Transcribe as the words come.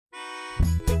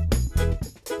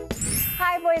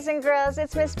boys and girls,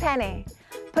 it's Miss Penny.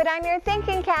 Put on your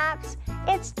thinking caps.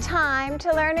 It's time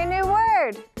to learn a new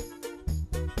word.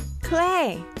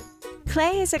 Clay.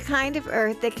 Clay is a kind of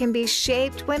earth that can be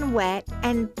shaped when wet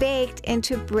and baked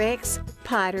into bricks,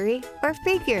 pottery, or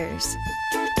figures.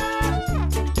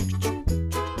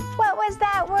 What was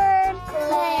that word?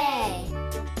 Clay.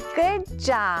 Good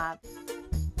job.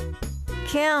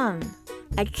 Kiln.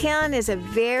 A kiln is a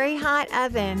very hot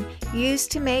oven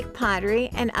used to make pottery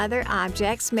and other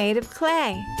objects made of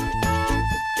clay.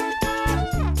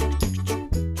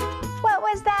 What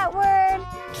was that word?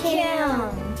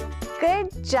 Kiln.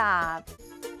 Good job.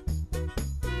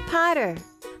 Potter.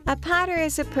 A potter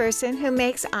is a person who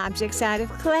makes objects out of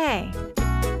clay.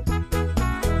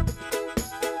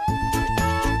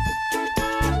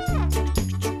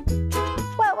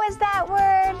 What was that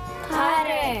word?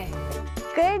 Potter.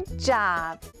 Good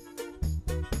job.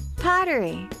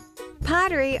 Pottery.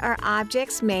 Pottery are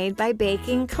objects made by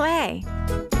baking clay.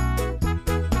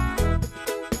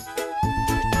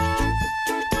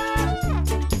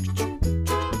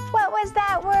 What was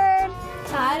that word?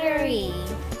 Pottery.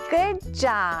 Good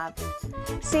job.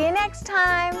 See you next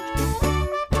time.